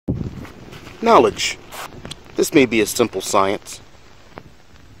knowledge. This may be a simple science,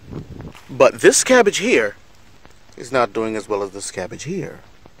 but this cabbage here is not doing as well as this cabbage here.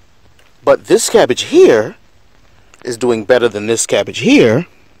 But this cabbage here is doing better than this cabbage here,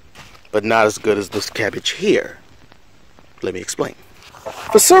 but not as good as this cabbage here. Let me explain.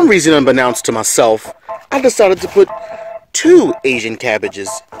 For some reason unbeknownst to myself, I decided to put 2 Asian cabbages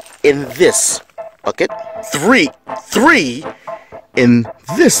in this bucket, three in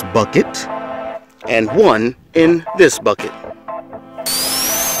this bucket, and 1 in this bucket.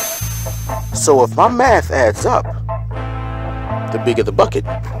 So if my math adds up, the bigger the bucket,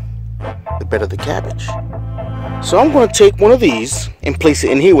 the better the cabbage. So I'm going to take one of these and place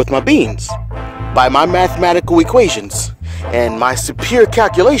it in here with my beans. By my mathematical equations and my superior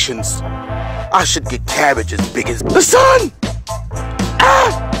calculations, I should get cabbage as big as the sun!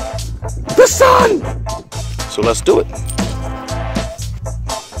 Ah! The sun! So let's do it.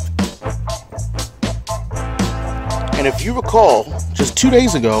 And if you recall, just 2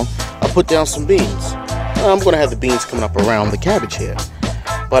 days ago, I put down some beans. I'm going to have the beans coming up around the cabbage here.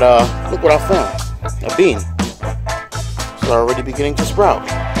 But look what I found. A bean. It's already beginning to sprout.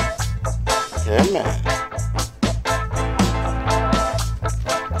 Yeah, man.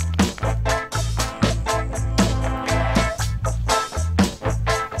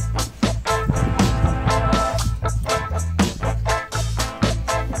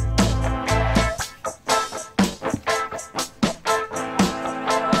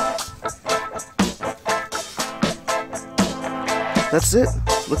 That's it.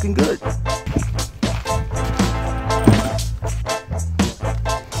 It's looking good.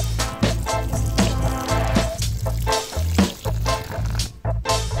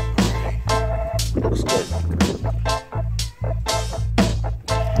 Looks good.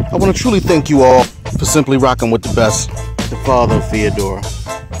 I want to truly thank you all for simply rocking with the best, the father of Feodora.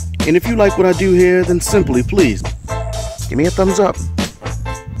 And if you like what I do here, then simply, please, give me a thumbs up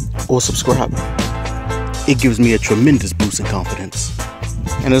or subscribe. It gives me a tremendous boost in confidence.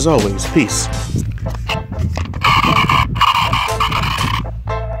 And as always, peace.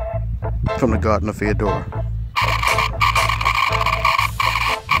 From the Garden of Feodora.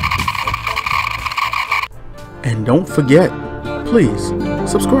 And don't forget, please,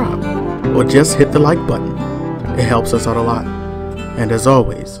 subscribe. Or just hit the like button. It helps us out a lot. And as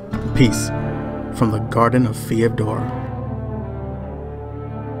always, peace from the Garden of Feodora.